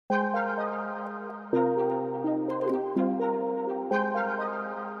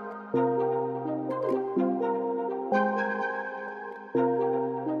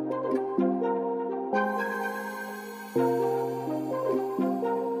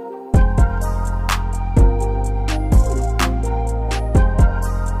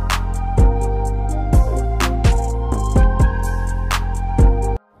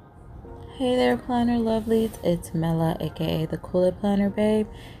there, planner lovelies. It's Mela, aka the Cooler Planner Babe.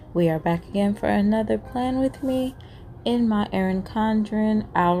 We are back again for another plan with me in my ERIN CONDREN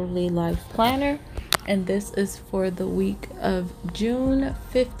hourly life planner, and this is for the week of June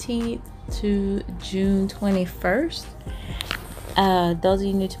 15th to June 21st. Those of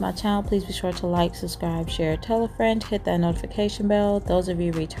you new to my channel, please be sure to like, subscribe, share, tell a friend, hit that notification bell. Those of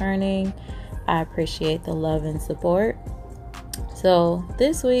you returning, I appreciate the love and support. So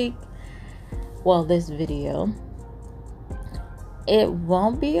this week, well, this video, it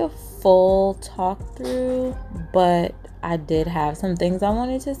won't be a full talk through, but I did have some things I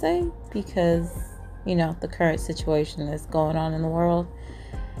wanted to say because, you know, the current situation that's going on in the world.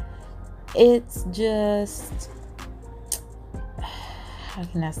 It's just, how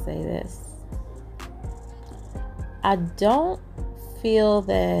can I say this? I don't feel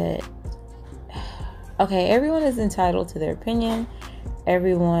that, okay, everyone is entitled to their opinion.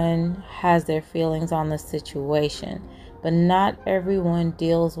 Everyone has their feelings on the situation, but not everyone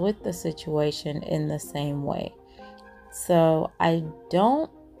deals with the situation in the same way. So I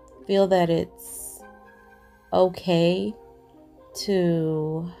don't feel that it's okay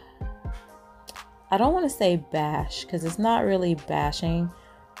to, I don't want to say bash, because it's not really bashing,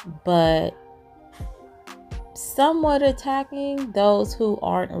 but somewhat attacking those who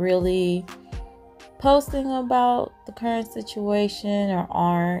aren't really posting about the current situation or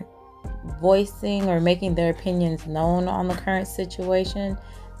aren't voicing or making their opinions known on the current situation.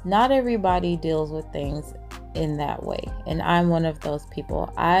 Not everybody deals with things in that way, and I'm one of those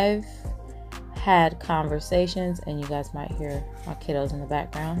people. I've had conversations, and you guys might hear my kiddos in the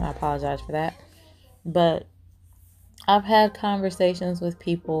background. I apologize for that, but I've had conversations with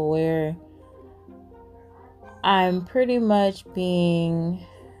people where I'm pretty much being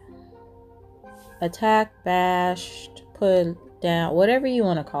attacked, bashed, put down, whatever you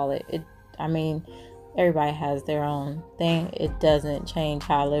want to call it. I mean, everybody has their own thing. It doesn't change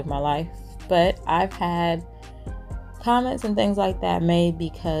how I live my life. But I've had comments and things like that made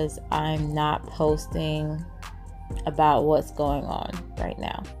because I'm not posting about what's going on right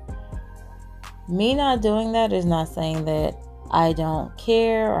now. Me not doing that is not saying that I don't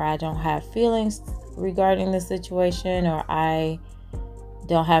care or I don't have feelings regarding the situation or I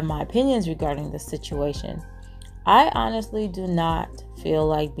don't have my opinions regarding the situation. I honestly do not feel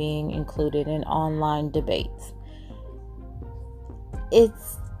like being included in online debates.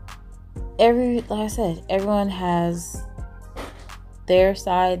 It's like I said, everyone has their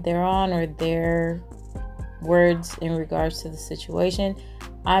side they're on or their words in regards to the situation.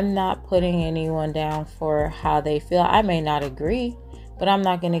 I'm not putting anyone down for how they feel. I may not agree, but I'm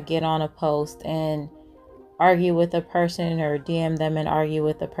not going to get on a post and argue with a person or DM them and argue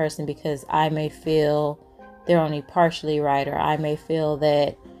with a person because I may feel they're only partially right, or I may feel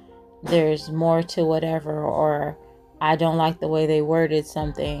that there's more to whatever, or I don't like the way they worded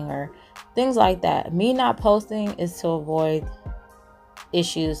something or things like that. Me not posting is to avoid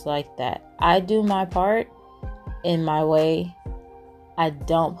issues like that. I do my part in my way. I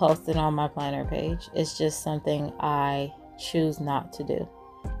don't post it on my planner page. It's just something I choose not to do.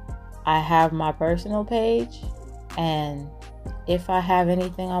 I have my personal page, and if I have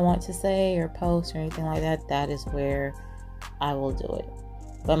anything I want to say or post or anything like that, that is where I will do it.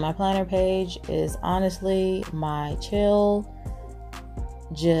 But my planner page is honestly my chill,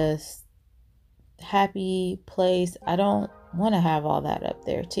 just happy place. I don't want to have all that up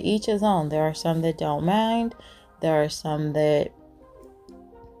there. To each his own. There are some that don't mind. There are some that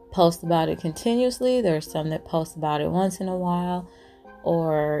post about it continuously. There are some that post about it once in a while.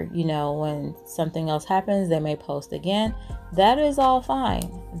 Or, you know, when something else happens, they may post again. That is all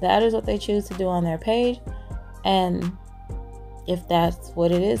fine. That is what they choose to do on their page. And if that's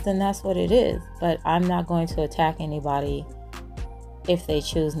what it is, then that's what it is. But I'm not going to attack anybody if they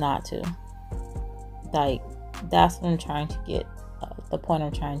choose not to. Like, that's what I'm trying to get. The point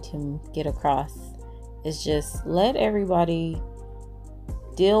I'm trying to get across is just let everybody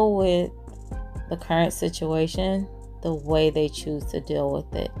deal with the current situation the way they choose to deal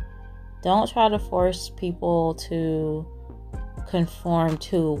with it. Don't try to force people to conform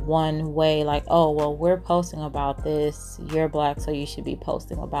to one way, like, oh, well, we're posting about this, you're black, so you should be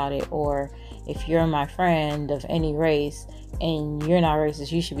posting about it. Or if you're my friend of any race and you're not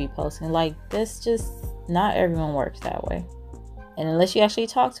racist, you should be posting. Like, this just, not everyone works that way. And unless you actually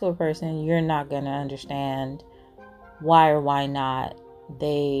talk to a person, you're not going to understand why or why not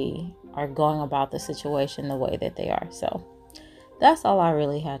they are going about the situation the way that they are. So that's all I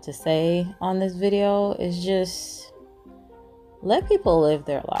really had to say on this video, is just let people live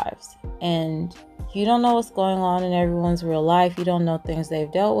their lives and you don't know what's going on in everyone's real life. You don't know things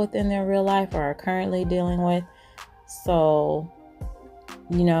they've dealt with in their real life or are currently dealing with. So,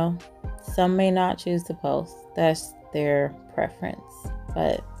 you know, some may not choose to post. That's their preference.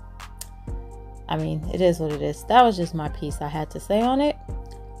 But, I mean, it is what it is. That was just my piece I had to say on it.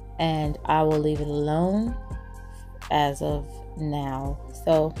 And I will leave it alone as of now.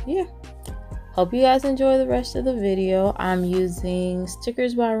 So, yeah. Hope you guys enjoy the rest of the video. I'm using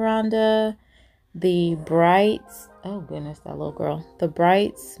Stickers by Rhonda, the Brights, oh goodness, that little girl, the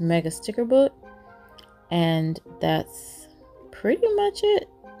Brights Mega Sticker Book, and that's pretty much it,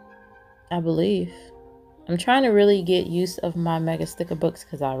 I believe. I'm trying to really get use of my Mega Sticker Books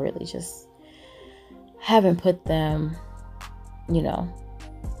because I really just haven't put them, you know,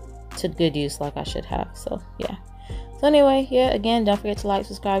 to good use like I should have. So yeah. So anyway, yeah, again, don't forget to like,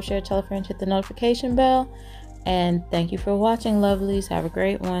 subscribe, share, tell a friend, hit the notification bell. And thank you for watching, lovelies. Have a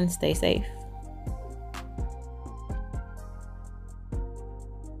great one. Stay safe.